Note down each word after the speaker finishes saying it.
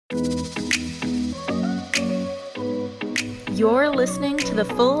You're listening to the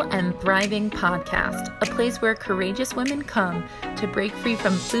Full and Thriving Podcast, a place where courageous women come to break free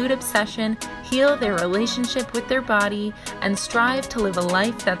from food obsession, heal their relationship with their body, and strive to live a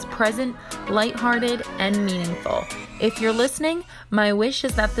life that's present, lighthearted, and meaningful. If you're listening, my wish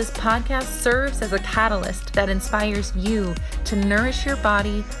is that this podcast serves as a catalyst that inspires you to nourish your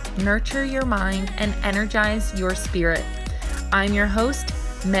body, nurture your mind, and energize your spirit. I'm your host,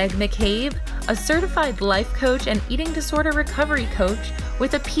 Meg McCabe, a certified life coach and eating disorder recovery coach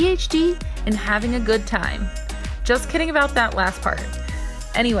with a PhD in having a good time. Just kidding about that last part.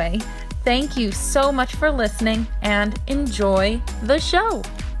 Anyway, thank you so much for listening and enjoy the show.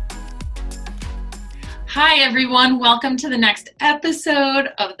 Hi, everyone. Welcome to the next episode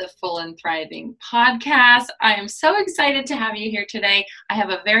of the Full and Thriving Podcast. I am so excited to have you here today. I have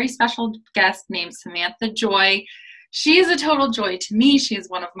a very special guest named Samantha Joy. She is a total joy to me. She is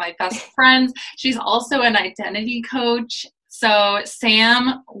one of my best friends. She's also an identity coach. So,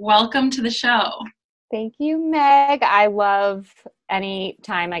 Sam, welcome to the show. Thank you, Meg. I love any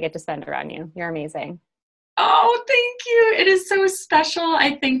time I get to spend around you. You're amazing. Oh, thank you. It is so special.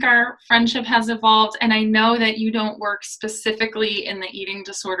 I think our friendship has evolved, and I know that you don't work specifically in the eating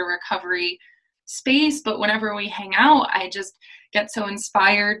disorder recovery space, but whenever we hang out, I just get so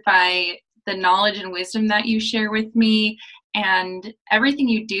inspired by the knowledge and wisdom that you share with me and everything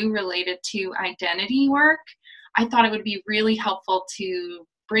you do related to identity work. I thought it would be really helpful to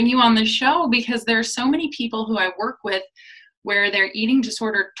bring you on the show because there are so many people who I work with where their eating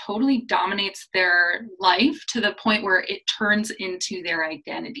disorder totally dominates their life to the point where it turns into their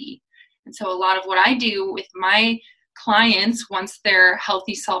identity. And so a lot of what I do with my clients, once their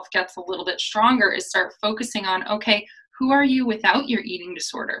healthy self gets a little bit stronger, is start focusing on, okay, who are you without your eating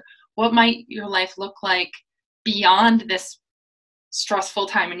disorder? What might your life look like beyond this stressful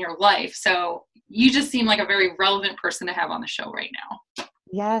time in your life? So you just seem like a very relevant person to have on the show right now.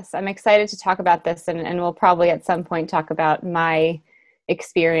 Yes, I'm excited to talk about this, and we'll probably at some point talk about my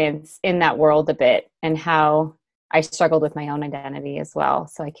experience in that world a bit and how I struggled with my own identity as well.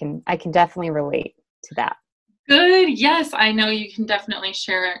 So I can definitely relate to that. Good. Yes, I know you can definitely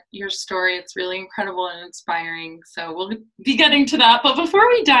share your story. It's really incredible and inspiring. So we'll be getting to that. But before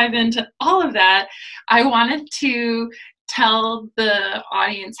we dive into all of that, I wanted to tell the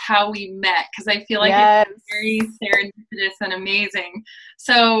audience how we met because I feel like It's very serendipitous and amazing.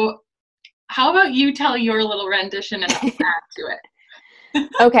 So how about you tell your little rendition and I'll add to it?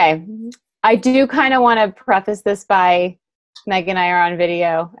 Okay. I do kind of want to preface this by Meg and I are on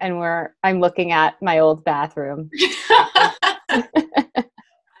video and I'm looking at my old bathroom. Yeah,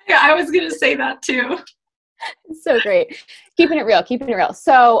 I was going to say that too. So great. Keeping it real.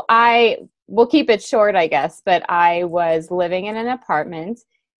 So we'll keep it short, I guess, but I was living in an apartment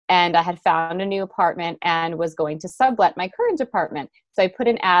and I had found a new apartment and was going to sublet my current apartment. So I put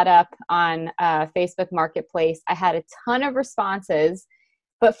an ad up on Facebook Marketplace. I had a ton of responses,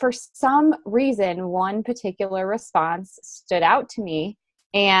 but for some reason, one particular response stood out to me.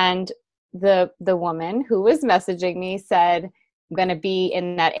 And the woman who was messaging me said, I'm going to be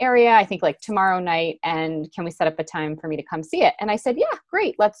in that area, I think like tomorrow night, and can we set up a time for me to come see it? And I said, yeah,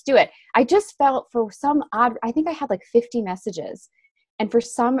 great, let's do it. I just felt I think I had like 50 messages. And for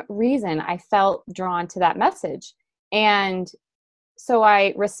some reason, I felt drawn to that message. And so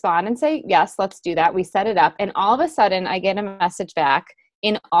I respond and say, yes, let's do that. We set it up. And all of a sudden, I get a message back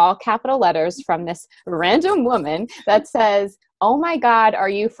in all capital letters from this random woman that says, oh my God, are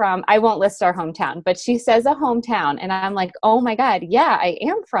you from, I won't list our hometown, but she says a hometown. And I'm like, oh my God, yeah, I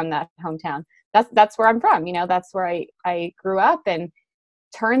am from that hometown. That's where I'm from. You know, that's where I grew up. And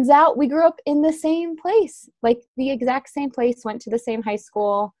turns out we grew up in the same place, like the exact same place, went to the same high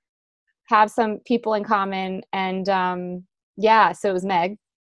school, have some people in common. And so it was Meg,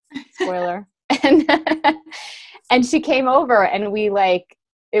 spoiler. And she came over and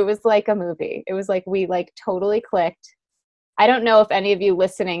it was like a movie. It was like we totally clicked. I don't know if any of you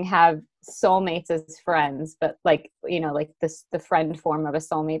listening have soulmates as friends, but the friend form of a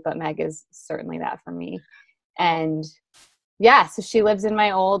soulmate, but Meg is certainly that for me. And yeah, so she lives in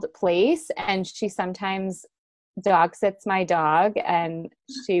my old place and she sometimes dog sits my dog and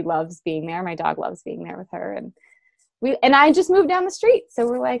she loves being there. My dog loves being there with her. And I just moved down the street. So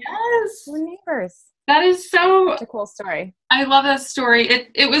we're like, yes, we're neighbors. That is such a cool story. I love that story.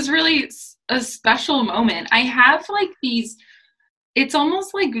 It was really a special moment. I have it's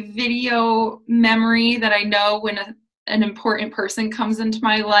almost like video memory that I know when an important person comes into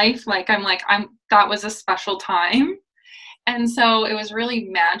my life, that was a special time. And so it was really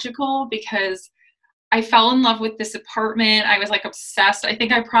magical because I fell in love with this apartment. I was like obsessed. I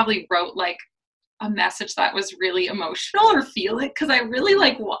think I probably wrote like a message that was really emotional or feel it because I really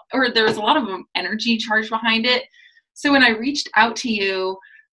like, or there was a lot of energy charged behind it. So when I reached out to you,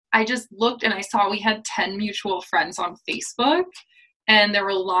 I just looked and I saw we had 10 mutual friends on Facebook, and there were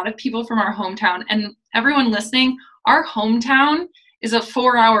a lot of people from our hometown. And everyone listening, our hometown is a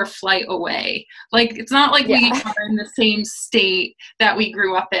 4-hour flight away. Like, it's not like we Yeah. are in the same state that we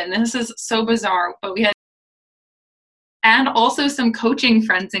grew up in. This is so bizarre, but we had, and also some coaching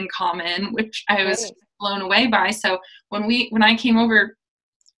friends in common, which I was Great. blown away by. So when I came over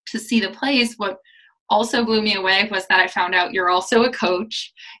to see the place, what also blew me away was that I found out you're also a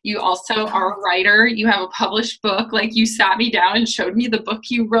coach. You also are a writer. You have a published book. Like, you sat me down and showed me the book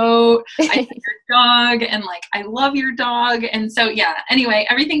you wrote. I met your dog, and like, I love your dog. And so, yeah, anyway,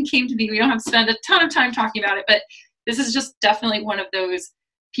 everything came to be. We don't have to spend a ton of time talking about it, but this is just definitely one of those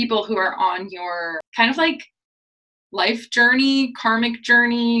people who are on your kind of like life journey, karmic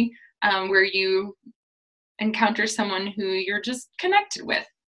journey, where you encounter someone who you're just connected with.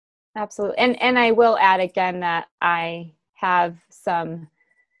 Absolutely. And I will add again that I have some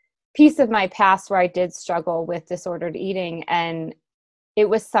piece of my past where I did struggle with disordered eating, and it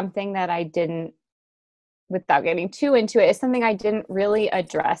was something that I didn't, without getting too into it, it's something I didn't really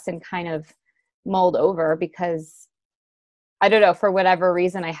address and kind of mold over because I don't know, for whatever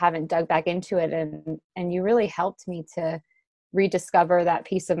reason, I haven't dug back into it. And you really helped me to rediscover that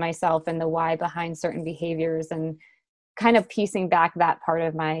piece of myself and the why behind certain behaviors, and kind of piecing back that part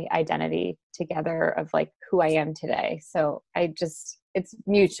of my identity together of like who I am today. So it's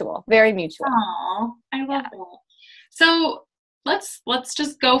mutual, very mutual. Oh, I love that. So let's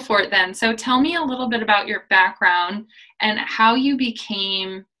just go for it then. So tell me a little bit about your background and how you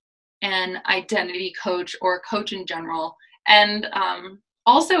became an identity coach or a coach in general, and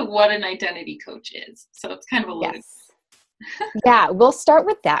also what an identity coach is. So it's kind of a loaded. Yes. Yeah, we'll start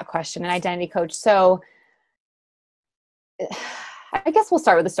with that question, an identity coach. So I guess we'll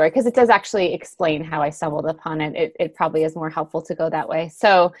start with the story because it does actually explain how I stumbled upon it. It probably is more helpful to go that way.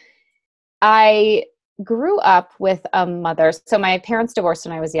 So I grew up with a mother. So my parents divorced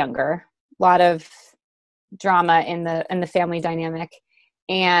when I was younger. A lot of drama in the family dynamic,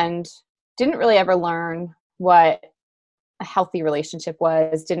 and didn't really ever learn what a healthy relationship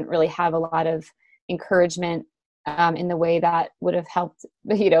was. Didn't really have a lot of encouragement in the way that would have helped,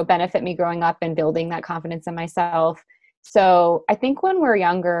 benefit me growing up and building that confidence in myself. So I think when we're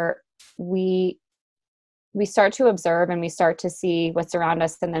younger, we start to observe and we start to see what's around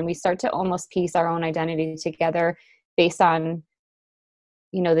us, and then we start to almost piece our own identity together based on,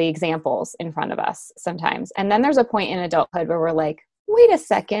 the examples in front of us sometimes. And then there's a point in adulthood where we're like, wait a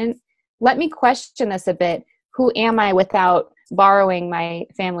second, let me question this a bit. Who am I without borrowing my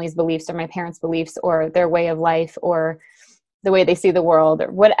family's beliefs or my parents' beliefs or their way of life or the way they see the world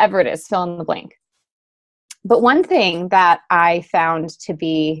or whatever it is, fill in the blank. But one thing that I found to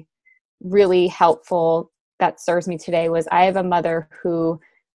be really helpful that serves me today was I have a mother who,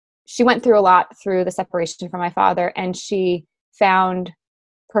 she went through a lot through the separation from my father, and she found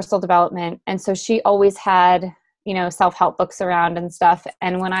personal development. And so she always had, self-help books around and stuff.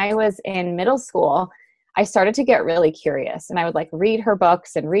 And when I was in middle school, I started to get really curious, and I would like read her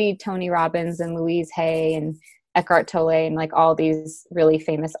books and read Tony Robbins and Louise Hay and Eckhart Tolle and like all these really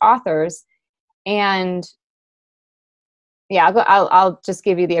famous authors. And yeah, I'll just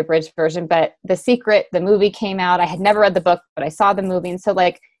give you the abridged version, but The Secret, the movie came out. I had never read the book, but I saw the movie. And so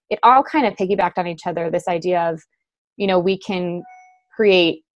like it all kind of piggybacked on each other. This idea of, we can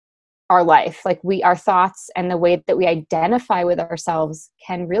create our life. Like our thoughts and the way that we identify with ourselves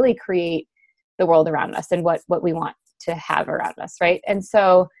can really create the world around us and what we want to have around us. Right. And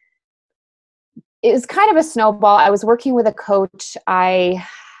so it was kind of a snowball. I was working with a coach. I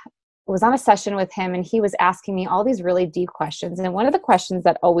was on a session with him, and he was asking me all these really deep questions. And one of the questions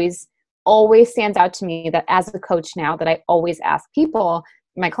that always stands out to me, that as a coach now, that I always ask people,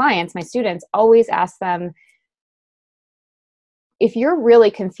 my clients, my students, always ask them, if you're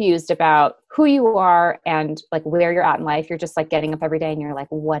really confused about who you are and like where you're at in life, you're just like getting up every day and you're like,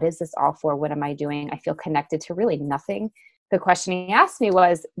 what is this all for? What am I doing? I feel connected to really nothing. The question he asked me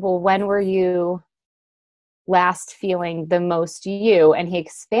was, well, when were you last feeling the most you? And he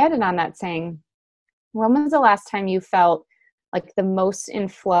expanded on that saying, when was the last time you felt like the most in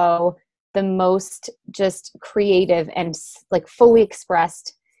flow, the most just creative and like fully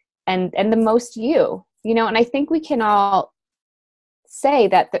expressed and the most you, and I think we can all say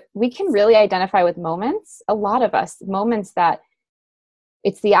that we can really identify with moments, a lot of us, moments that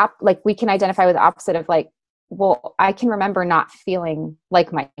it's like we can identify with the opposite of like well, I can remember not feeling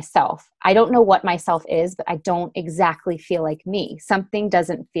like myself. I don't know what myself is, but I don't exactly feel like me. Something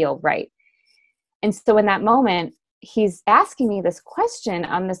doesn't feel right. And so in that moment, he's asking me this question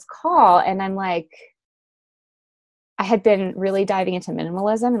on this call, and I'm like, I had been really diving into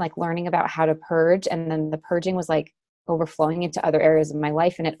minimalism and like learning about how to purge. And then the purging was like overflowing into other areas of my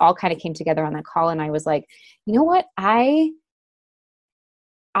life. And it all kind of came together on that call. And I was like, you know what?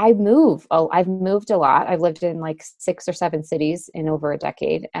 I've moved a lot. I've lived in like 6 or 7 cities in over a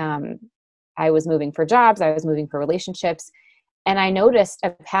decade. I was moving for jobs. I was moving for relationships. And I noticed a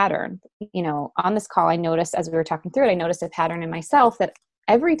pattern, on this call. I noticed, as we were talking through it, I noticed a pattern in myself that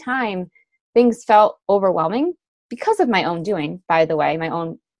every time things felt overwhelming, because of my own doing, by the way, my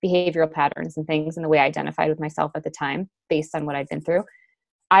own behavioral patterns and things and the way I identified with myself at the time based on what I'd been through,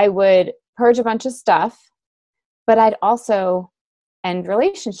 I would purge a bunch of stuff, but I'd also end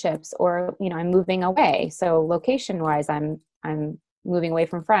relationships, or, I'm moving away. So location wise, I'm moving away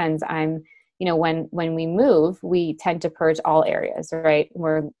from friends. When we move, we tend to purge all areas, right?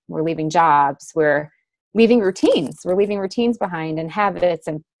 We're leaving jobs, we're leaving routines behind, and habits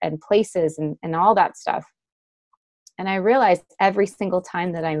and places and all that stuff. And I realized every single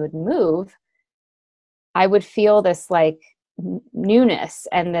time that I would move, I would feel this like newness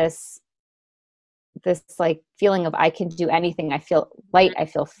and this like feeling of I can do anything. I feel light. I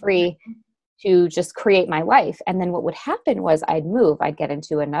feel free to just create my life. And then what would happen was I'd move. I'd get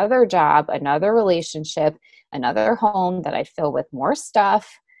into another job, another relationship, another home that I'd fill with more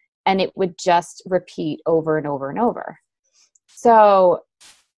stuff. And it would just repeat over and over and over. So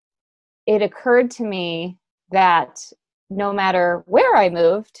it occurred to me that no matter where I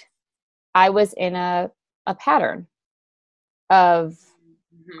moved, I was in a pattern of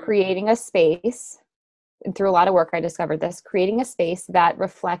creating a space. And through a lot of work, I discovered this, creating a space that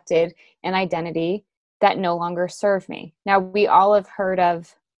reflected an identity that no longer served me. Now, we all have heard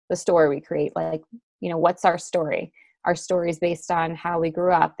of the story we create. Like, what's our story? Our story is based on how we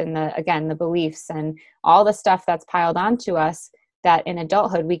grew up and the beliefs and all the stuff that's piled onto us that in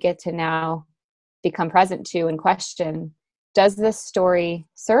adulthood, we get to now become present to and question, does this story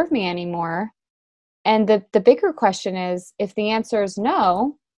serve me anymore? And the bigger question is, if the answer is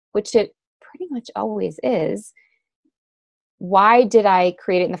no, which it pretty much always is, why did I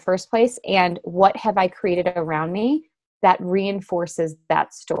create it in the first place? And what have I created around me that reinforces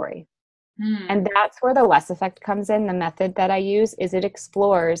that story? And that's where the Less Effect comes in. The method that I use is it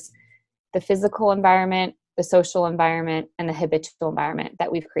explores the physical environment, the social environment, and the habitual environment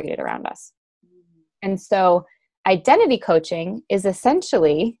that we've created around us. And so identity coaching is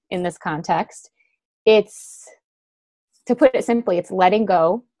essentially, in this context, it's, to put it simply, it's letting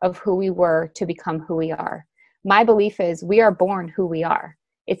go of who we were to become who we are. My belief is we are born who we are.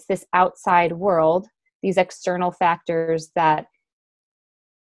 It's this outside world, these external factors that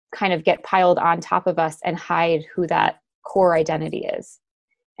kind of get piled on top of us and hide who that core identity is.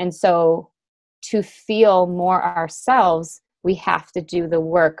 And so to feel more ourselves, we have to do the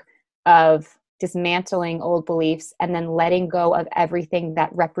work of dismantling old beliefs and then letting go of everything that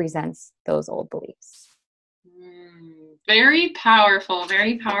represents those old beliefs. Very powerful,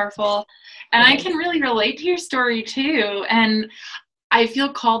 very powerful. And I can really relate to your story too. And I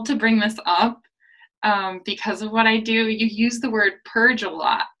feel called to bring this up because of what I do. You use the word purge a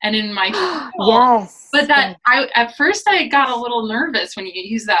lot. And in my school, yes. But at first I got a little nervous when you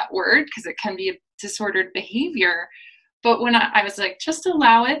use that word because it can be a disordered behavior. But when I was like, just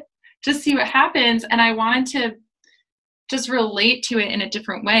allow it, just see what happens. And I wanted to just relate to it in a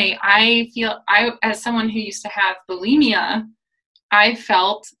different way. As someone who used to have bulimia, I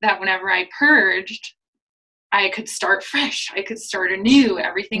felt that whenever I purged, I could start fresh. I could start anew.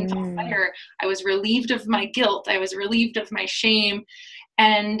 Everything felt better. I was relieved of my guilt. I was relieved of my shame.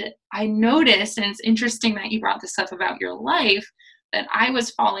 And I noticed, and it's interesting that you brought this up about your life, that I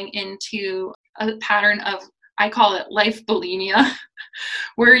was falling into a pattern of, I call it life bulimia,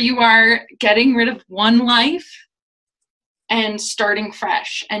 where you are getting rid of one life and starting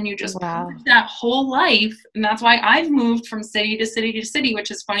fresh. And you just purge that whole life. And that's why I've moved from city to city to city,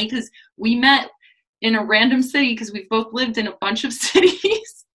 which is funny because we met in a random city because we've both lived in a bunch of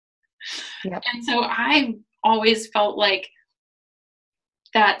cities. Yep. And so I've always felt like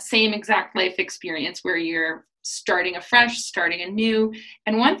that same exact life experience where you're starting afresh, starting anew.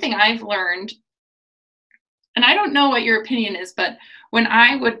 And one thing I've learned, and I don't know what your opinion is, but when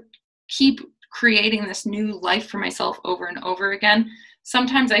I would keep creating this new life for myself over and over again,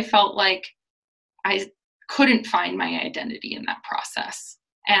 sometimes I felt like I couldn't find my identity in that process.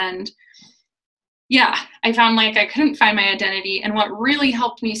 And yeah, I found like I couldn't find my identity. And what really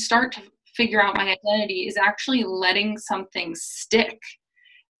helped me start to figure out my identity is actually letting something stick.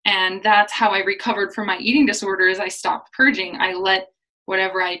 And that's how I recovered from my eating disorder. Is I stopped purging. I let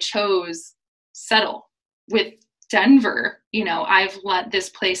whatever I chose settle. With Denver, I've let this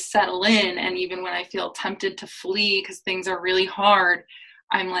place settle in. And even when I feel tempted to flee because things are really hard,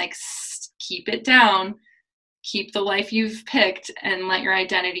 I'm like, keep it down, keep the life you've picked, and let your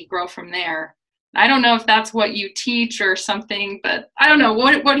identity grow from there. I don't know if that's what you teach or something, but I don't know.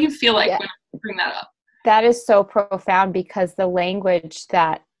 What do you feel like when I bring that up? That is so profound, because the language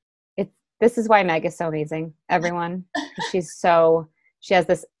that this is why Meg is so amazing, everyone. She has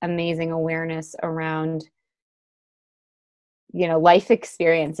this amazing awareness around, life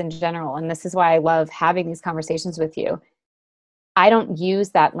experience in general. And this is why I love having these conversations with you. I don't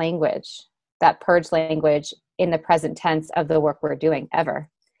use that language, that purge language, in the present tense of the work we're doing ever.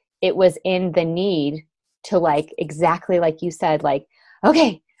 It was in the need to, exactly like you said,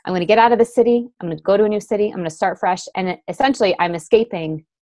 okay, I'm going to get out of the city. I'm going to go to a new city. I'm going to start fresh. And essentially I'm escaping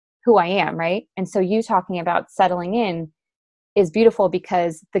who I am, right? And so you talking about settling in is beautiful,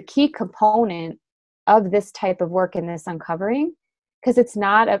 because the key component of this type of work in this uncovering, because it's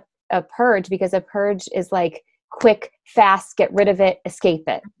not a purge, because a purge is like quick, fast, get rid of it, escape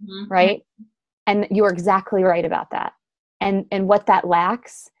it, right? And you're exactly right about that. And what that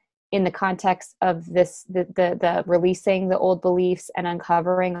lacks in the context of this, the releasing the old beliefs and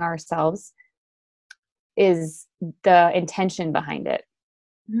uncovering ourselves, is the intention behind it.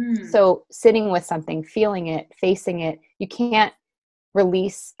 So sitting with something, feeling it, facing it, you can't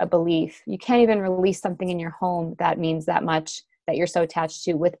release a belief. You can't even release something in your home that means that much, that you're so attached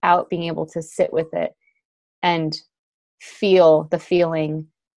to, without being able to sit with it and feel the feeling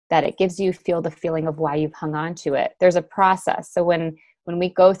that it gives you, feel the feeling of why you've hung on to it. There's a process. So when we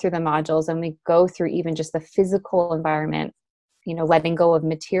go through the modules and we go through even just the physical environment, letting go of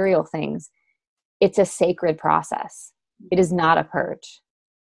material things, it's a sacred process. It is not a purge.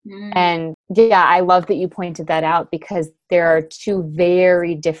 And I love that you pointed that out, because there are two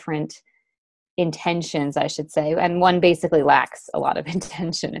very different intentions, I should say. And one basically lacks a lot of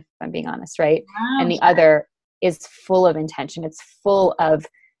intention, if I'm being honest, right? Wow. And the other is full of intention. It's full of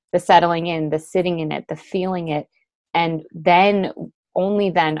the settling in, the sitting in it, the feeling it. And then, only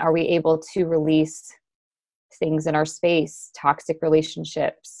then, are we able to release things in our space, toxic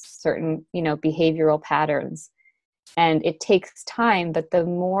relationships, certain, behavioral patterns. And it takes time, but the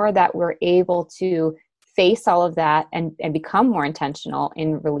more that we're able to face all of that and become more intentional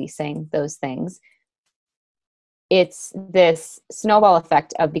in releasing those things, it's this snowball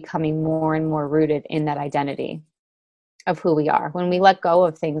effect of becoming more and more rooted in that identity of who we are. When we let go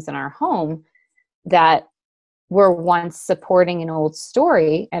of things in our home that were once supporting an old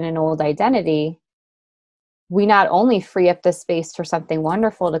story and an old identity, we not only free up the space for something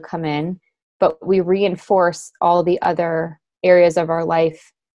wonderful to come in, but we reinforce all the other areas of our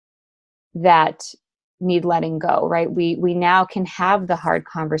life that need letting go, right? We now can have the hard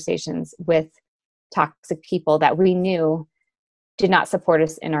conversations with toxic people that we knew did not support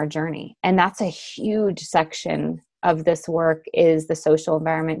us in our journey. And that's a huge section of this work, is the social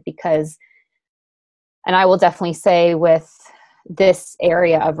environment, because, and I will definitely say with this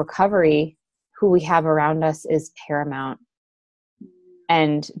area of recovery, who we have around us is paramount.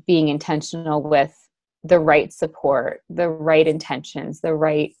 And being intentional with the right support, the right intentions, the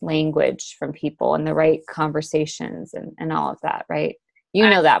right language from people, and the right conversations, and all of that, right? You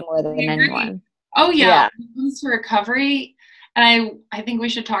know that more than anyone. Oh yeah. When it comes to recovery, and I think we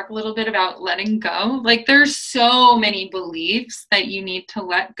should talk a little bit about letting go. There's so many beliefs that you need to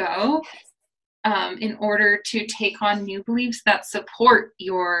let go in order to take on new beliefs that support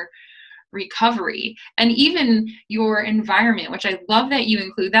your recovery, and even your environment, which I love that you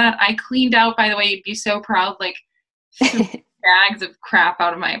include that. I cleaned out, by the way, you'd be so proud, bags of crap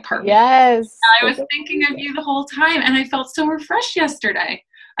out of my apartment. Yes. I was thinking of you the whole time, and I felt so refreshed yesterday.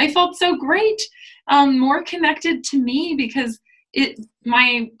 I felt so great, more connected to me, because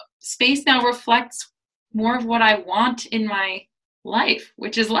my space now reflects more of what I want in my life,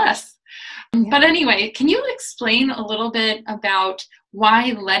 which is less. But anyway, can you explain a little bit about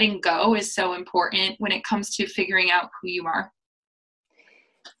why letting go is so important when it comes to figuring out who you are?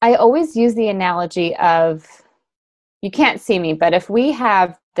 I always use the analogy of, you can't see me, but if we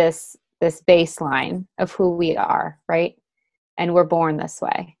have this baseline of who we are, right? And we're born this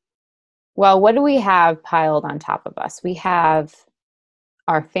way. Well, what do we have piled on top of us? We have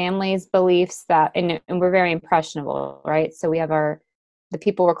our family's beliefs and we're very impressionable, right? So we have the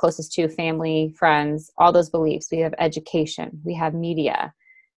people we're closest to, family, friends, all those beliefs. We have education, we have media,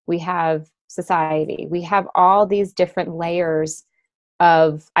 we have society, we have all these different layers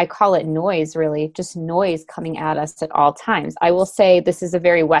I call it noise, really, just noise coming at us at all times. I will say this is a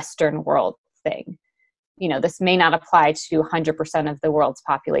very Western world thing. This may not apply to 100% of the world's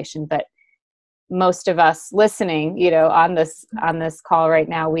population, but most of us listening, on this call right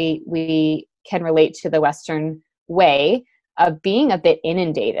now, we can relate to the Western way of being a bit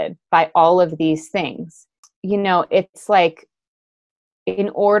inundated by all of these things. It's like, in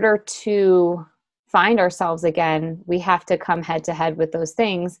order to find ourselves again, we have to come head to head with those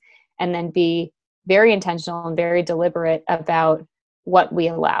things and then be very intentional and very deliberate about what we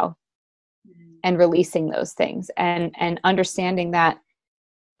allow and releasing those things and understanding that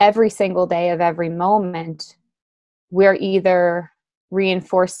every single day of every moment, we're either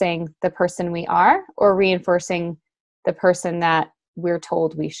reinforcing the person we are or reinforcing the person that we're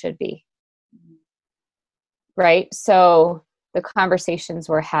told we should be. Right? So the conversations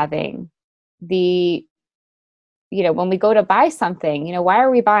we're having, when we go to buy something, why are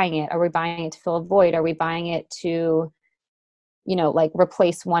we buying it? Are we buying it to fill a void? Are we buying it to, like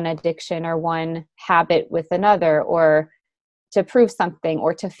replace one addiction or one habit with another, or to prove something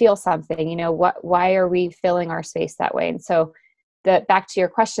or to feel something? Why are we filling our space that way? And so back to your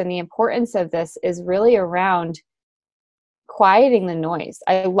question, the importance of this is really around quieting the noise.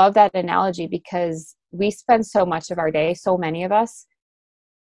 I love that analogy because we spend so much of our day, so many of us,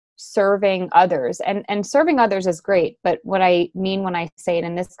 serving others. And serving others is great, but what I mean when I say it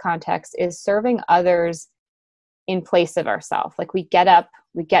in this context is serving others in place of ourselves. Like, we get up,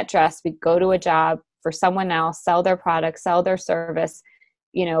 we get dressed, we go to a job for someone else, sell their product, sell their service,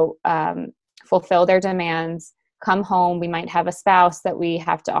 fulfill their demands, come home. We might have a spouse that we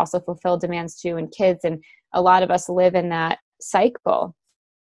have to also fulfill demands to, and kids. And a lot of us live in that cycle.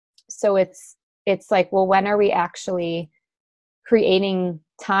 So it's like, well, when are we actually creating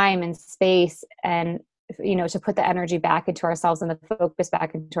time and space and, to put the energy back into ourselves and the focus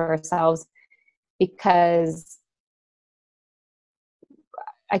back into ourselves? Because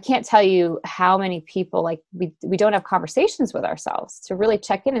I can't tell you how many people, like, we don't have conversations with ourselves to really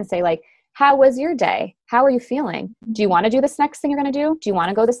check in and say, like, how was your day? How are you feeling? Do you want to do this next thing you're going to do? Do you want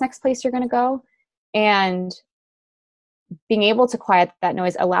to go this next place you're going to go? And being able to quiet that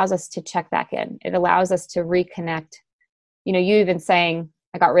noise allows us to check back in. It allows us to reconnect. You even saying,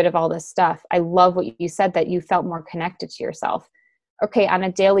 I got rid of all this stuff. I love what you said, that you felt more connected to yourself. Okay, on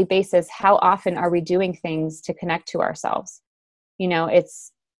a daily basis, how often are we doing things to connect to ourselves?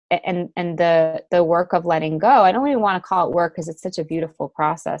 It's, and the work of letting go, I don't even want to call it work because it's such a beautiful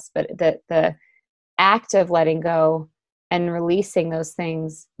process, but the act of letting go and releasing those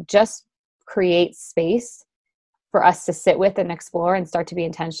things just creates space for us to sit with and explore and start to be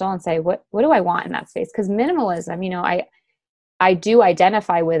intentional and say, what do I want in that space? Because minimalism, I do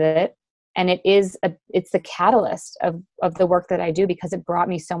identify with it, and it's the catalyst of the work that I do, because it brought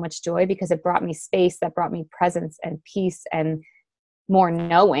me so much joy, because it brought me space, that brought me presence and peace and more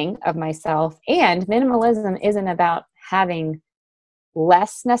knowing of myself. And minimalism isn't about having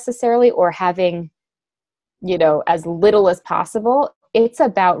less necessarily, or having, as little as possible. It's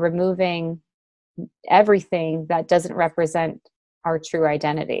about removing everything that doesn't represent our true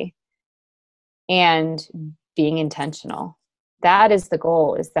identity and being intentional. That is the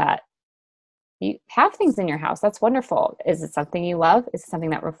goal, is that you have things in your house. That's wonderful. Is it something you love? Is it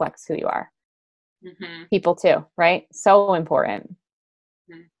something that reflects who you are? Mm-hmm. People too, right? So important.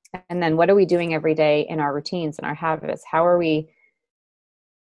 Mm-hmm. And then what are we doing every day in our routines and our habits? How are we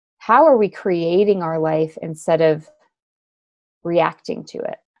creating our life instead of reacting to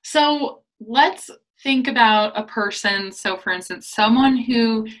it? So let's think about a person. So for instance, someone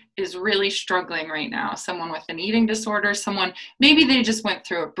who is really struggling right now, someone with an eating disorder, someone, maybe they just went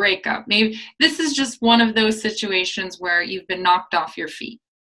through a breakup. Maybe this is just one of those situations where you've been knocked off your feet.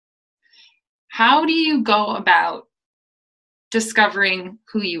 How do you go about discovering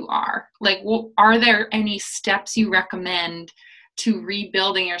who you are? Like, are there any steps you recommend to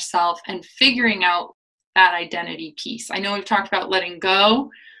rebuilding yourself and figuring out that identity piece? I know we've talked about letting go,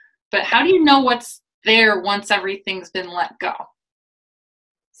 but how do you know what's there once everything's been let go?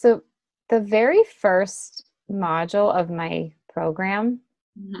 So the very first module of my program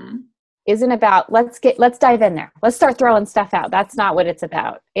isn't about, let's dive in there. Let's start throwing stuff out. That's not what it's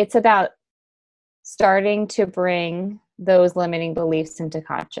about. It's about starting to bring those limiting beliefs into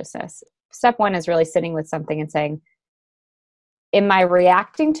consciousness. Step one is really sitting with something and saying, am I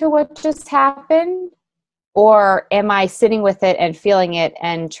reacting to what just happened? Or am I sitting with it and feeling it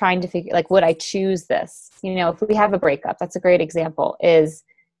and trying to figure, like, would I choose this? If we have a breakup, that's a great example, is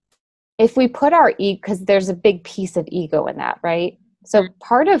if we put our ego, because there's a big piece of ego in that, right? So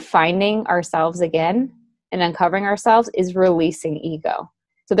part of finding ourselves again and uncovering ourselves is releasing ego.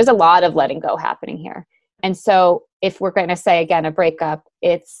 So there's a lot of letting go happening here. And so if we're going to say, again, a breakup,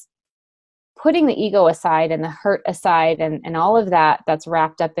 it's putting the ego aside and the hurt aside and all of that that's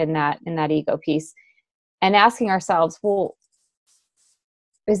wrapped up in that ego piece, and asking ourselves, well,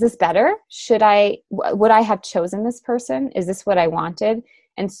 is this better? Would I have chosen this person? Is this what I wanted?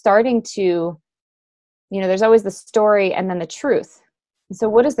 And starting to, there's always the story and then the truth. And so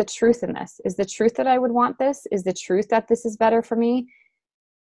what is the truth in this? Is the truth that I would want this? Is the truth that this is better for me?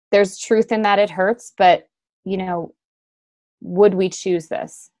 There's truth in that it hurts, but, would we choose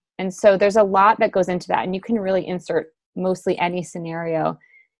this? And so there's a lot that goes into that, and you can really insert mostly any scenario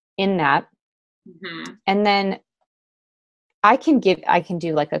in that. Mm-hmm. And then I can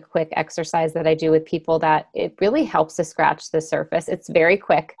do like a quick exercise that I do with people that it really helps to scratch the surface. It's very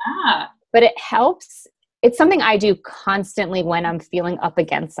quick, but it helps. It's something I do constantly when I'm feeling up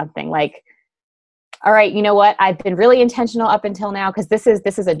against something like, all right, you know what? I've been really intentional up until now because this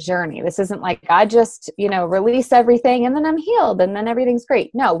is a journey. This isn't like I just, release everything and then I'm healed and then everything's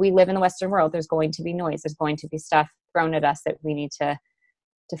great. No, we live in the Western world. There's going to be noise. There's going to be stuff thrown at us that we need to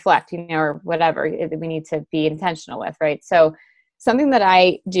deflect, or whatever we need to be intentional with, right? So something that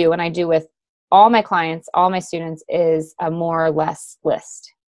I do, and I do with all my clients, all my students, is a more or less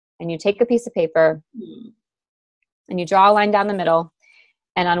list. And you take a piece of paper and you draw a line down the middle.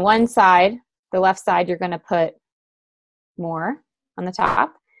 And on one side, the left side, you're going to put more on the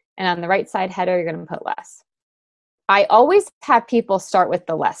top. And on the right side header, you're going to put less. I always have people start with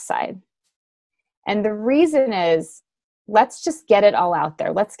the less side. And the reason is, let's just get it all out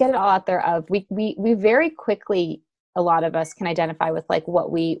there. Let's get it all out there of we very quickly, a lot of us can identify with like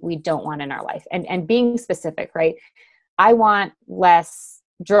what we don't want in our life, and being specific, right? I want less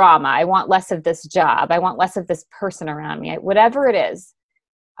drama. I want less of this job. I want less of this person around me. Whatever it is,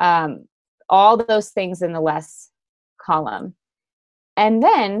 all those things in the less column. And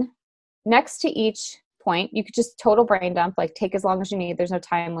then next to each point, you could just total brain dump, like take as long as you need. There's no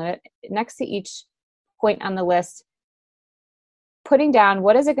time limit. Next to each point on the list, putting down,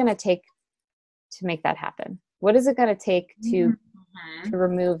 what is it going to take to make that happen? What is it going to take to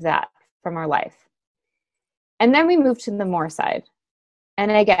remove that from our life? And then we move to the more side.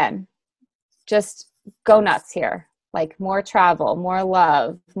 And again, just go nuts here. Like more travel, more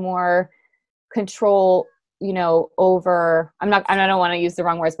love, more control, over, I don't want to use the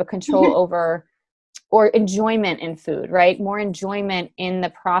wrong words, but control over, or enjoyment in food, right? More enjoyment in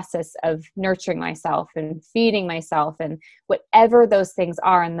the process of nurturing myself and feeding myself and whatever those things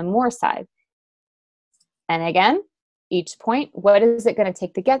are on the more side. And again, each point, what is it going to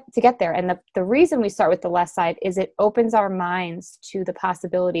take to get there? And the reason we start with the less side is it opens our minds to the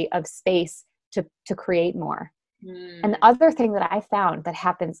possibility of space to create more. And the other thing that I found that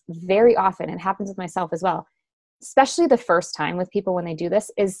happens very often, and happens with myself as well, especially the first time with people when they do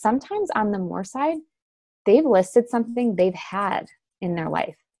this, is sometimes on the more side, they've listed something they've had in their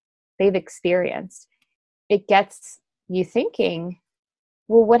life, they've experienced. It gets you thinking,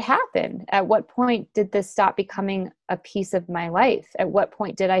 well, what happened? At what point did this stop becoming a piece of my life? At what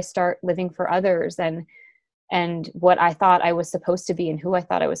point did I start living for others and what I thought I was supposed to be and who I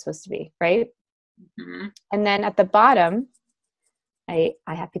thought I was supposed to be, right? Mm-hmm. And then at the bottom, I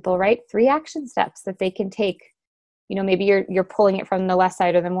have people write 3 action steps that they can take. Maybe you're pulling it from the left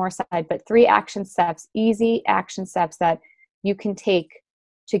side or the more side, but 3 action steps, easy action steps that you can take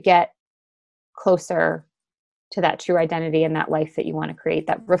to get closer to that true identity and that life that you want to create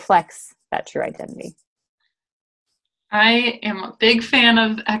that reflects that true identity. I am a big fan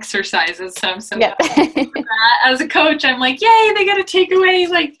of exercises, so I'm so glad that. As a coach, I'm like, yay, they got to take away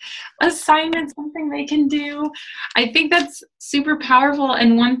like assignments, something they can do. I think that's super powerful.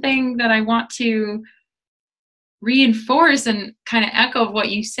 And one thing that I want to reinforce and kind of echo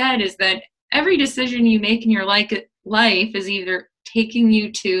what you said is that every decision you make in your life is either taking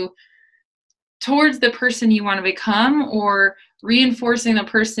you towards the person you want to become or reinforcing the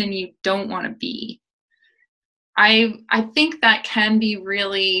person you don't want to be. I think that can be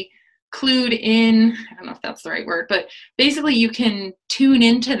really clued in. I don't know if that's the right word, but basically you can tune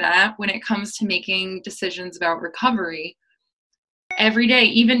into that when it comes to making decisions about recovery every day,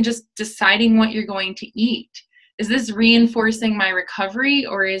 even just deciding what you're going to eat. Is this reinforcing my recovery,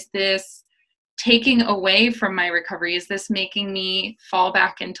 or is this taking away from my recovery? Is this making me fall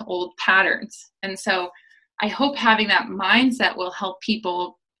back into old patterns? And so I hope having that mindset will help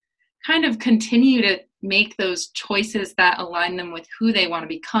people kind of continue to make those choices that align them with who they want to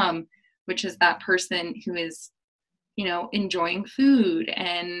become, which is that person who is, enjoying food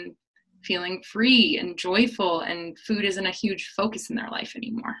and feeling free and joyful, and food isn't a huge focus in their life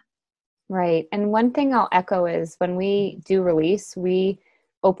anymore. Right. And one thing I'll echo is when we do release, we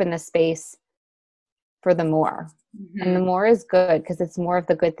open the space for the more. And the Mm-hmm. more is good because it's more of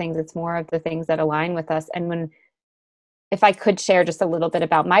the good things. It's more of the things that align with us. And if I could share just a little bit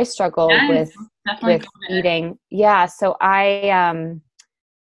about my struggle Yes, definitely with go there. eating. Yeah. So I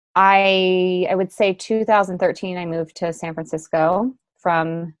would say 2013, I moved to San Francisco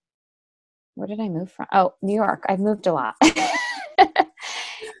from, where did I move from? Oh, New York. I've moved a lot.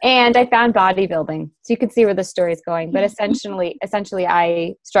 And I found bodybuilding. So you can see where the story is going. But essentially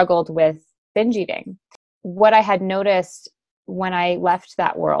I struggled with binge eating. What I had noticed when I left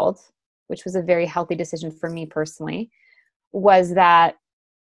that world, which was a very healthy decision for me personally, was that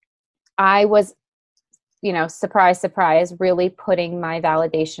I was, surprise, surprise, really putting my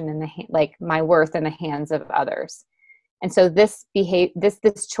validation in like my worth in the hands of others. And so this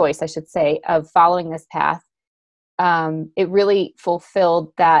choice, I should say, of following this path, it really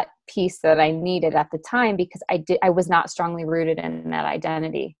fulfilled that piece that I needed at the time because I was not strongly rooted in that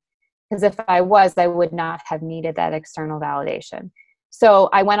identity. Because if I was, I would not have needed that external validation. So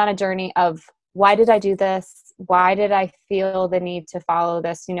I went on a journey of, why did I do this? Why did I feel the need to follow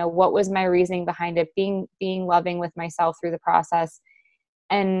this? What was my reasoning behind it? Being loving with myself through the process.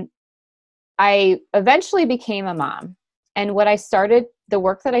 And I eventually became a mom. And the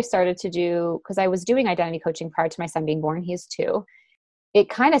work that I started to do, because I was doing identity coaching prior to my son being born, he's 2, it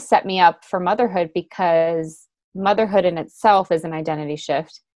kind of set me up for motherhood because motherhood in itself is an identity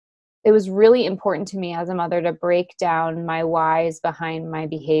shift. It was really important to me as a mother to break down my whys behind my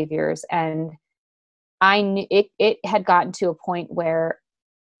behaviors. And I knew it had gotten to a point where,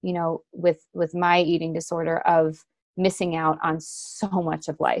 with my eating disorder, of missing out on so much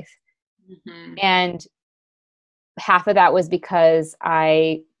of life. Mm-hmm. And half of that was because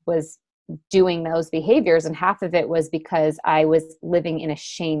I was doing those behaviors, and half of it was because I was living in a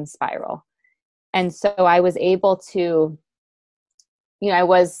shame spiral. And so I was able to, I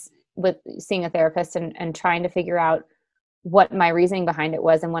was with seeing a therapist and trying to figure out what my reasoning behind it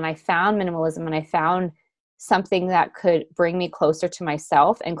was. And when I found minimalism and I found something that could bring me closer to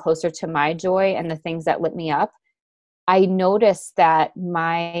myself and closer to my joy and the things that lit me up, I noticed that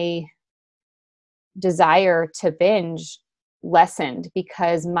my desire to binge lessened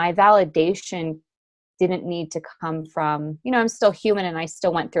because my validation didn't need to come from, I'm still human and I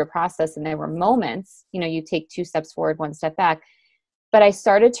still went through a process and there were moments, you take 2 steps forward, 1 step back. But I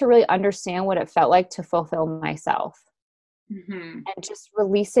started to really understand what it felt like to fulfill myself. Mm-hmm. And just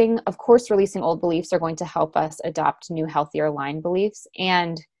releasing old beliefs are going to help us adopt new, healthier aligned beliefs.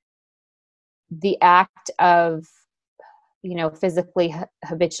 And the act of, physically,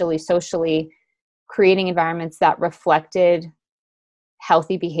 habitually, socially creating environments that reflected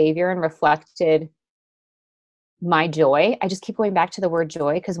healthy behavior and reflected my joy. I just keep going back to the word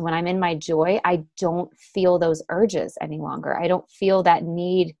joy because when I'm in my joy, I don't feel those urges any longer. I don't feel that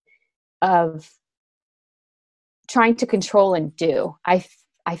need of trying to control and do. I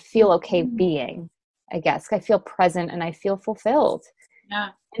feel okay being, I guess. I feel present and I feel fulfilled. Yeah.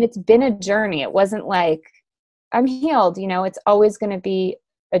 And it's been a journey. It wasn't like I'm healed, it's always going to be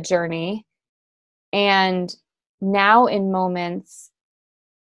a journey. And now in moments,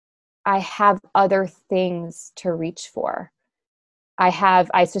 I have other things to reach for. I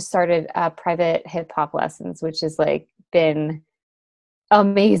just started private hip hop lessons, which has like been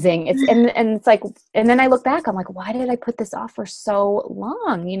amazing. It's like, and then I look back, I'm like, why did I put this off for so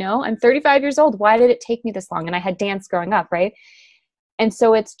long? I'm 35 years old. Why did it take me this long? And I had dance growing up. Right. And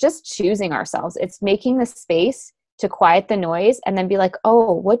so it's just choosing ourselves. It's making the space to quiet the noise and then be like,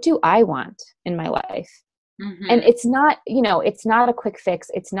 oh, what do I want in my life? Mm-hmm. And it's not, it's not a quick fix.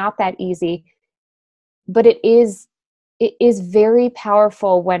 It's not that easy, but it is very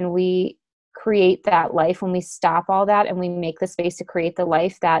powerful when we create that life, when we stop all that and we make the space to create the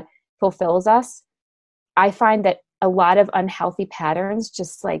life that fulfills us. I find that a lot of unhealthy patterns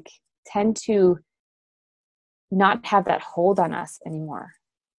just like tend to not have that hold on us anymore.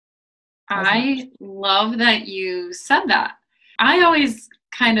 I love that you said that. I always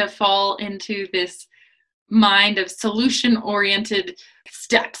kind of fall into this mind of solution oriented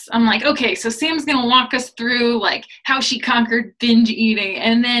steps. I'm like, okay, so Sam's going to walk us through like how she conquered binge eating,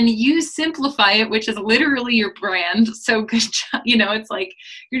 and then you simplify it, which is literally your brand. So good job. It's like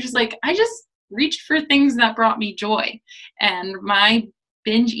you're just like, I just reached for things that brought me joy, and my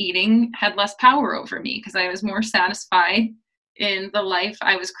binge eating had less power over me because I was more satisfied in the life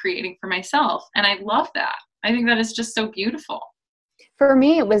I was creating for myself. And I love that. I think that is just so beautiful. For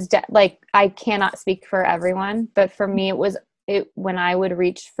me, it was like, I cannot speak for everyone, but for me, when I would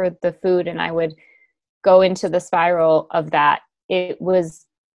reach for the food and I would go into the spiral of that, it was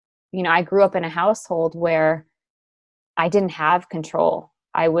I grew up in a household where I didn't have control.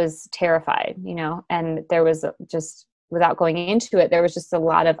 I was terrified, and there was just, without going into it, there was just a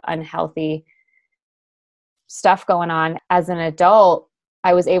lot of unhealthy stuff going on. As an adult,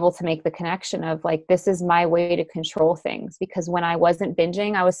 I was able to make the connection of like, this is my way to control things, because when I wasn't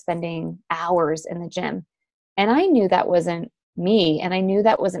binging, I was spending hours in the gym, and I knew that wasn't me, and I knew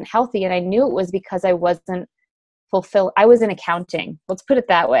that wasn't healthy, and I knew it was because I wasn't I was in accounting. Let's put it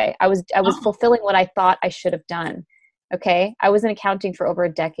that way. I was fulfilling what I thought I should have done. Okay. I was in accounting for over a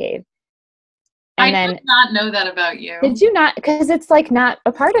decade. And I did not know that about you. Did you not? Because it's like not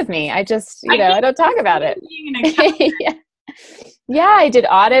a part of me. I just, I don't talk about it. Yeah, I did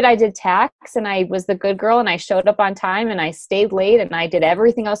audit, I did tax, and I was the good girl, and I showed up on time, and I stayed late, and I did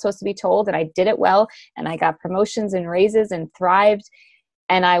everything I was supposed to be told, and I did it well, and I got promotions and raises and thrived,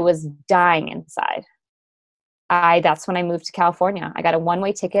 and I was dying inside. That's when I moved to California. I got a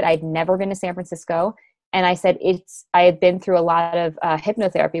one-way ticket. I'd never been to San Francisco. And I said, I had been through a lot of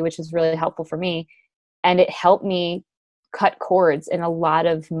hypnotherapy, which was really helpful for me. And it helped me cut cords in a lot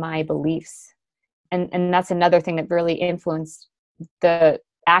of my beliefs. And that's another thing that really influenced the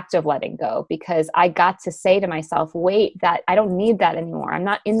act of letting go, because I got to say to myself, wait, that I don't need that anymore. I'm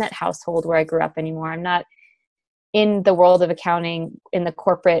not in that household where I grew up anymore. I'm not in the world of accounting, in the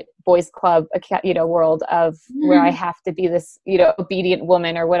corporate boys club, world of where I have to be this, obedient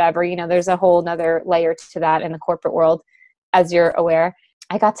woman or whatever. There's a whole nother layer to that in the corporate world, as you're aware.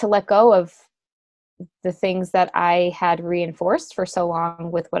 I got to let go of the things that I had reinforced for so long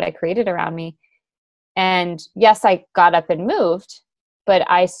with what I created around me. And yes, I got up and moved, but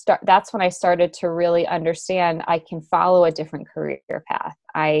that's when I started to really understand I can follow a different career path.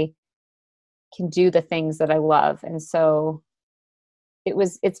 I can do the things that I love. And so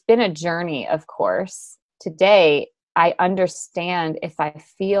it's been a journey, of course. Today, I understand if I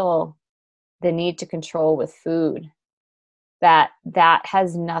feel the need to control with food, that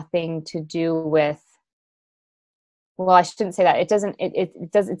has nothing to do with, well, I shouldn't say that.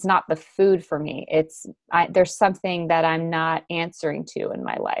 It's not the food for me. There's something that I'm not answering to in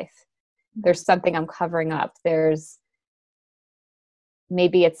my life. There's something I'm covering up.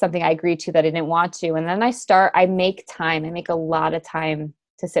 Maybe it's something I agreed to that I didn't want to. And then I make time. I make a lot of time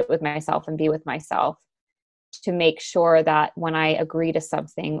to sit with myself and be with myself, to make sure that when I agree to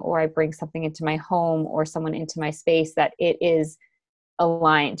something, or I bring something into my home or someone into my space, that it is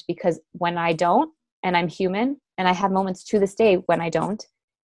aligned. Because when I don't, and I'm human, and I have moments to this day when I don't,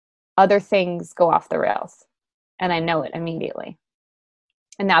 other things go off the rails, and I know it immediately.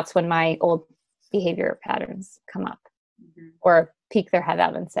 And that's when my old behavior patterns come up, or peek their head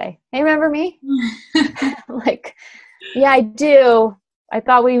out and say, hey, remember me? Like, yeah, I do. I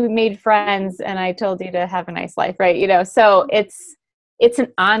thought we made friends and I told you to have a nice life, right? So it's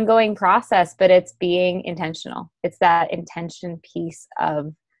an ongoing process, but it's being intentional. It's that intention piece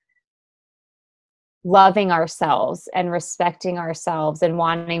of loving ourselves and respecting ourselves and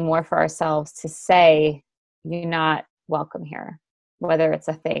wanting more for ourselves, to say, you're not welcome here, whether it's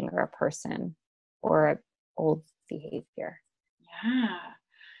a thing or a person or an old behavior. Yeah,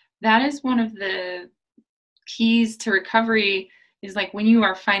 that is one of the keys to recovery, is like when you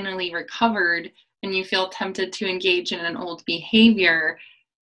are finally recovered and you feel tempted to engage in an old behavior,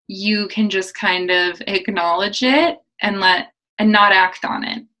 you can just kind of acknowledge it and not act on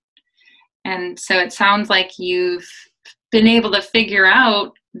it. And so it sounds like you've been able to figure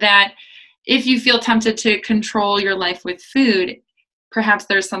out that if you feel tempted to control your life with food, perhaps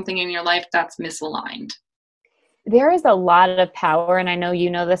there's something in your life that's misaligned. There is a lot of power, and I know you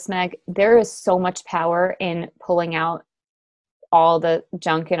know this, Meg. There is so much power in pulling out all the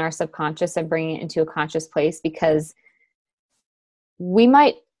junk in our subconscious and bringing it into a conscious place, because we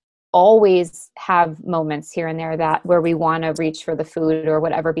might always have moments here and there where we want to reach for the food or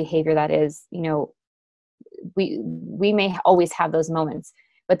whatever behavior that is. We may always have those moments,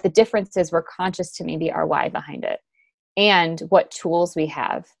 but the difference is we're conscious to maybe our why behind it and what tools we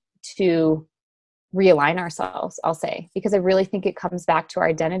have to realign ourselves, I'll say, because I really think it comes back to our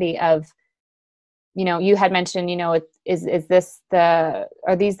identity of, you had mentioned, are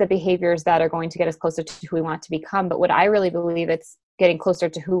these the behaviors that are going to get us closer to who we want to become? But what I really believe, it's getting closer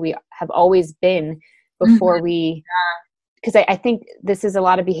to who we have always been before because I think this is a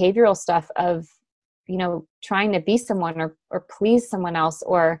lot of behavioral stuff of, trying to be someone or please someone else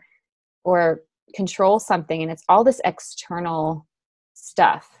or control something. And it's all this external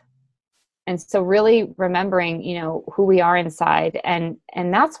stuff. And so really remembering, who we are inside. And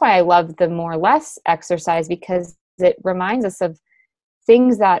that's why I love the more less exercise, because it reminds us of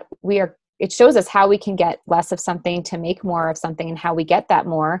things that we are it shows us how we can get less of something to make more of something, and how we get that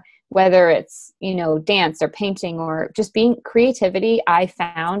more, whether it's, dance or painting or just being creativity. I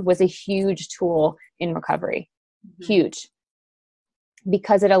found was a huge tool in recovery. Huge.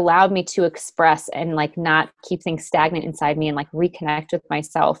 Because it allowed me to express and like not keep things stagnant inside me, and like reconnect with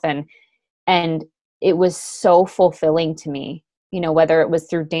myself. And it was so fulfilling to me, whether it was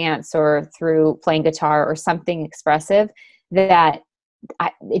through dance or through playing guitar or something expressive, that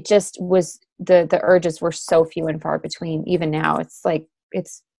it just was, the urges were so few and far between. Even now, Meg,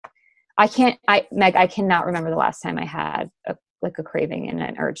 I cannot remember the last time I had a craving and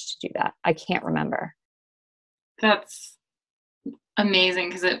an urge to do that. I can't remember. That's amazing,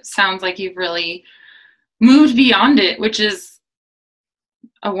 because it sounds like you've really moved beyond it, which is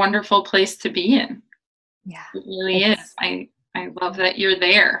a wonderful place to be in. Yeah, it really is. I love that you're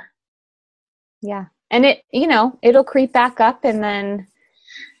there. Yeah. And it'll creep back up, and then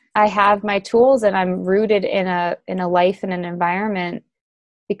I have my tools, and I'm rooted in a life and an environment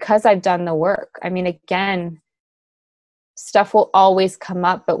because I've done the work. I mean, again, stuff will always come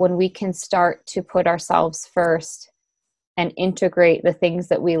up, but when we can start to put ourselves first and integrate the things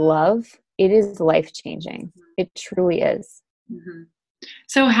that we love, it is life-changing. It truly is. Mm-hmm.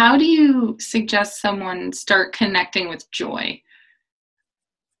 So how do you suggest someone start connecting with joy?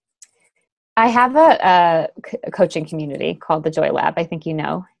 I have a coaching community called the Joy Lab. I think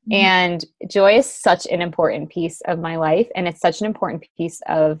Mm-hmm. And joy is such an important piece of my life, and it's such an important piece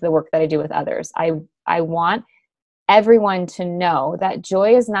of the work that I do with others. I want everyone to know that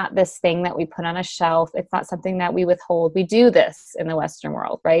joy is not this thing that we put on a shelf. It's not something that we withhold. We do this in the Western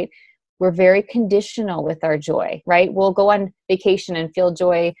world, right? We're very conditional with our joy, right? We'll go on vacation and feel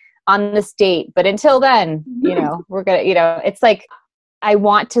joy on this date, but until then, we're gonna, it's like, I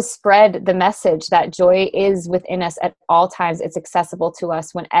want to spread the message that joy is within us at all times. It's accessible to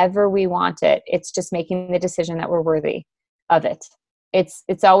us whenever we want it. It's just making the decision that we're worthy of it.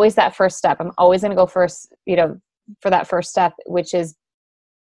 It's always that first step. I'm always going to go first, for that first step, which is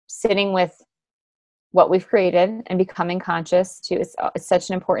sitting with what we've created and becoming conscious to, it's such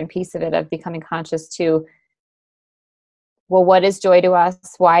an important piece of it, of becoming conscious to, well, what is joy to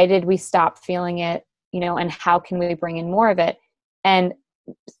us? Why did we stop feeling it? And how can we bring in more of it? And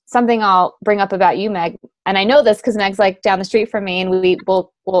something I'll bring up about you, Meg, and I know this because Meg's like down the street from me, and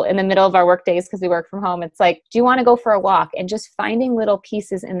we'll in the middle of our work days, because we work from home, it's like, do you want to go for a walk? And just finding little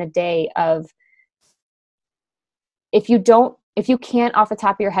pieces in the day of, if you can't off the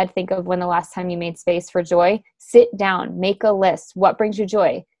top of your head think of when the last time you made space for joy, sit down, make a list. What brings you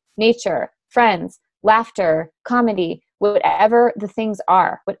joy? Nature, friends, laughter, comedy, whatever the things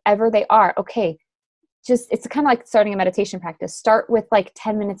are, whatever they are. Okay. It's kind of like starting a meditation practice. Start with like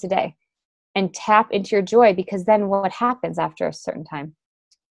 10 minutes a day and tap into your joy, because then what happens after a certain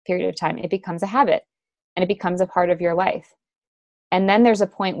period of time, it becomes a habit and it becomes a part of your life. And then there's a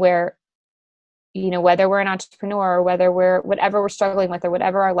point where, whether we're an entrepreneur or whether whatever we're struggling with or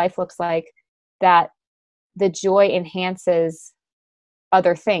whatever our life looks like, that the joy enhances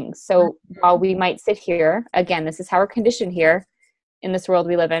other things. So while we might sit here, again, this is how we're conditioned here in this world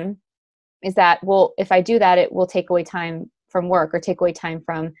we live in, is that, well, if I do that, it will take away time from work, or take away time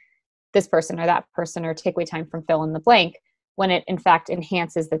from this person or that person, or take away time from fill in the blank, when it in fact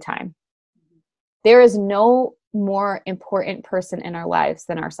enhances the time. There is no more important person in our lives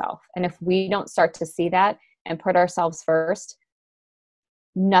than ourselves. And if we don't start to see that and put ourselves first,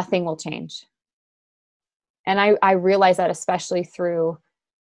 nothing will change. And I realize that, especially through,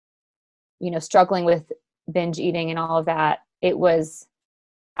 struggling with binge eating and all of that,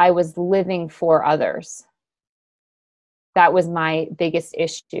 I was living for others. That was my biggest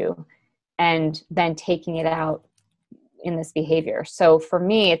issue. And then taking it out in this behavior. So for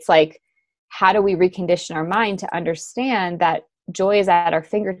me, it's like, how do we recondition our mind to understand that joy is at our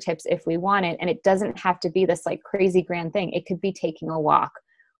fingertips if we want it? And it doesn't have to be this like crazy grand thing. It could be taking a walk,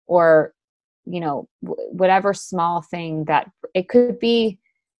 or, whatever small thing that it could be,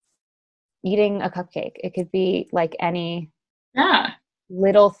 eating a cupcake. It could be like any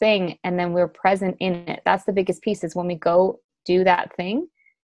little thing. And then we're present in it. That's the biggest piece, is when we go do that thing,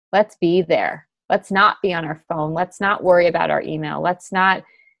 let's be there. Let's not be on our phone. Let's not worry about our email. Let's not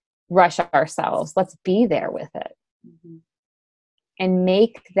rush ourselves. Let's be there with it. Mm-hmm. And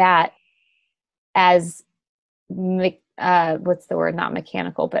make that as, what's the word? Not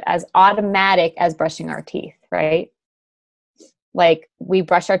mechanical, but as automatic as brushing our teeth, right? Like, we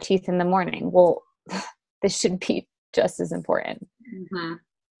brush our teeth in the morning. Well, this should be just as important. Mm-hmm.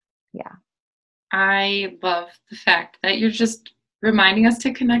 Yeah. I love the fact that you're just reminding us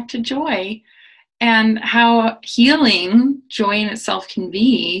to connect to joy, and how healing joy in itself can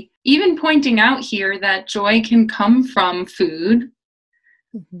be. even pointing out here that joy can come from food.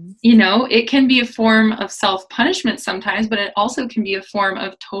 Mhm. You know, it can be a form of self-punishment sometimes, but it also can be a form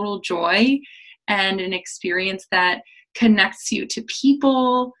of total joy and an experience that connects you to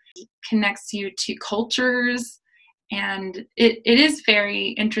people, connects you to cultures. And it is very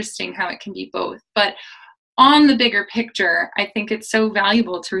interesting how it can be both. But on the bigger picture, I think it's so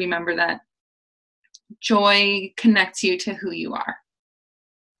valuable to remember that joy connects you to who you are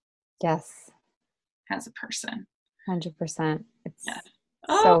Yes, as a person. 100%. Yeah. It's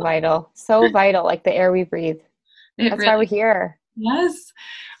Oh, so vital, like the air we breathe. it That's why we're really here. yes.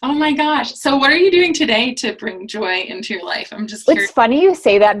 Oh my gosh. So what are you doing today to bring joy into your life? I'm just It's curious. funny you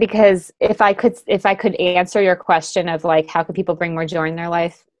say that, because if I could answer your question of like how could people bring more joy in their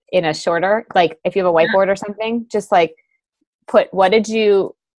life in a shorter, like if you have a Yeah. whiteboard or something, just like put what did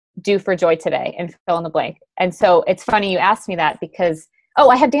you do for joy today and fill in the blank. And so it's funny you asked me that, because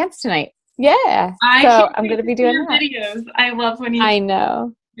I have dance tonight. Yeah. I So can't I'm wait going to to be see doing your that. videos. I love when you I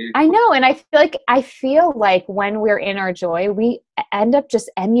know. do. I know. And I feel like when we're in our joy, we end up just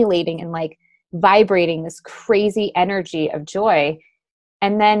emulating and like vibrating this crazy energy of joy.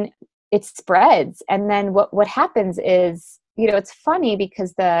 And then it spreads. And then what happens is, it's funny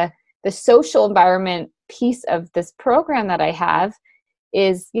because the social environment piece of this program that I have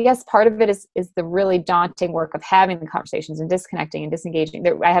is, yes, part of it is the really daunting work of having the conversations and disconnecting and disengaging.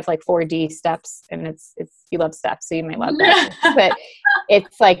 I have like 4D steps, and it's you love steps, so you might love that too. But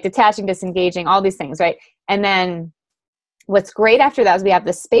it's like detaching, disengaging, all these things, right? And then what's great after that is we have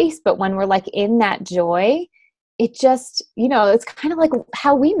the space, but when we're like in that joy, it just, it's kind of like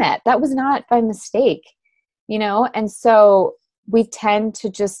how we met. That was not by mistake, and so we tend to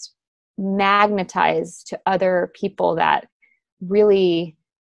just magnetize to other people that really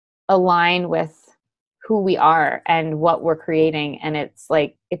align with who we are and what we're creating. And it's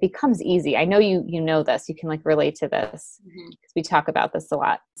like it becomes easy. I know you know this, you can like relate to this, Mhm. because we talk about this a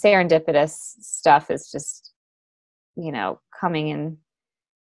lot. Serendipitous stuff is just, coming in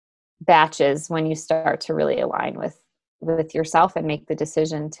batches when you start to really align with yourself and make the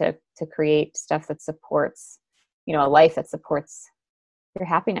decision to create stuff that supports, a life that supports your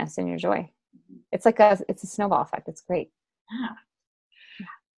happiness and your joy. It's a snowball effect. It's great. Yeah.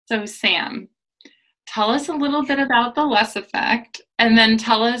 So Sam, tell us a little bit about the Less Effect, and then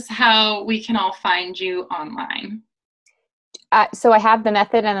tell us how we can all find you online. So I have the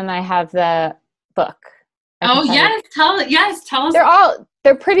method, and then I have the book. I can Oh tell you. tell us.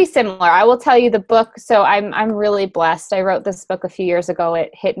 They're pretty similar. I will tell you the book. So I'm really blessed. I wrote this book a few years ago.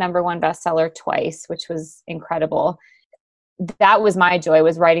 It hit #1 bestseller twice, which was incredible. That was my joy,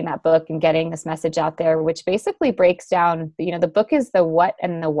 was writing that book and getting this message out there, which basically breaks down, the book is the what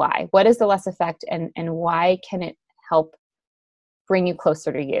and the why. What is the Less Effect, and why can it help bring you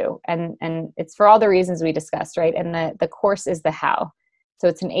closer to you? And it's for all the reasons we discussed, right? And the course is the how. So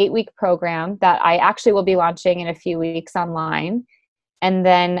it's an 8-week program that I actually will be launching in a few weeks online. And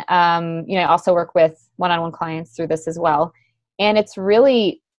then, I also work with one-on-one clients through this as well. And it's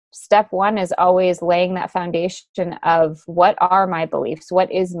really, step one is always laying that foundation of what are my beliefs?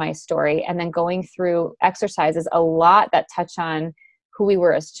 What is my story? And then going through exercises, a lot that touch on who we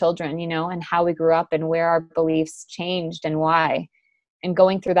were as children, and how we grew up and where our beliefs changed and why. And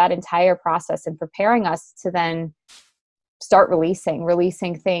going through that entire process and preparing us to then start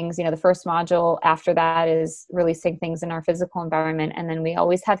releasing things. The first module after that is releasing things in our physical environment. And then we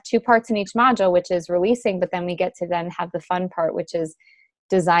always have 2 parts in each module, which is releasing, but then we get to then have the fun part, which is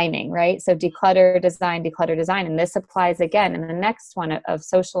designing, right? So declutter, design, declutter, design. And this applies again in the next one of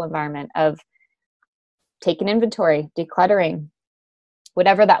social environment, of taking inventory, decluttering,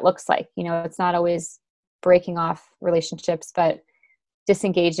 whatever that looks like. It's not always breaking off relationships, but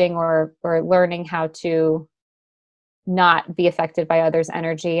disengaging or learning how to not be affected by others'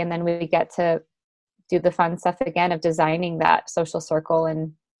 energy. And then we get to do the fun stuff again of designing that social circle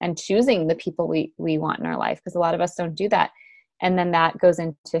and choosing the people we want in our life, because a lot of us don't do that. And then that goes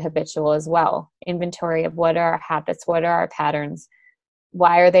into habitual as well. Inventory of what are our habits, what are our patterns,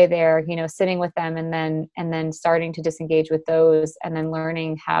 why are they there, sitting with them, and then starting to disengage with those, and then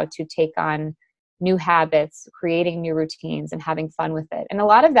learning how to take on new habits, creating new routines, and having fun with it. And a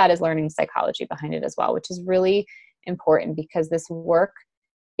lot of that is learning psychology behind it as well, which is really important, because this work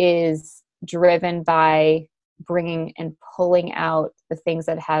is driven by bringing and pulling out the things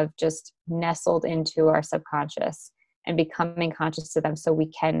that have just nestled into our subconscious and becoming conscious of them, so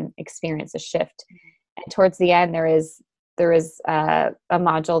we can experience a shift. And towards the end, there is a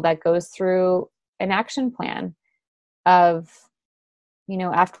module that goes through an action plan of,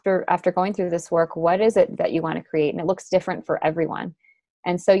 after going through this work, what is it that you want to create? And it looks different for everyone.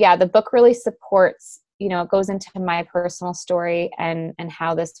 And so, yeah, the book really supports, it goes into my personal story and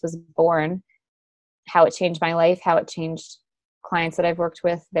how this was born, how it changed my life, how it changed clients that I've worked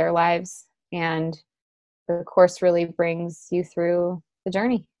with, their lives. And the course really brings you through the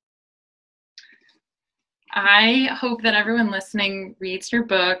journey. I hope that everyone listening reads your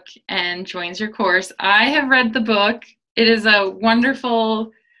book and joins your course. I have read the book. It is a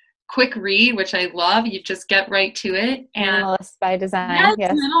wonderful, quick read, which I love. You just get right to it. And Minimalist by Design.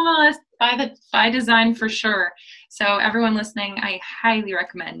 Yes. Minimalist by Design for sure. So everyone listening, I highly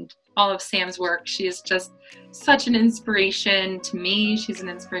recommend all of Sam's work. She is just such an inspiration to me. She's an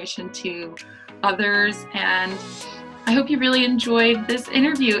inspiration to others. And I hope you really enjoyed this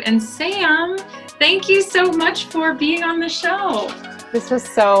interview. And Sam, thank you so much for being on the show. This was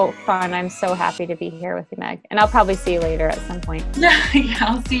so fun. I'm so happy to be here with you, Meg. And I'll probably see you later at some point. Yeah,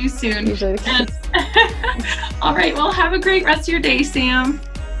 I'll see you soon. Usually the case. All right. Well, have a great rest of your day, Sam.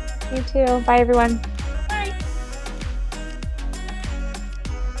 You too. Bye, everyone.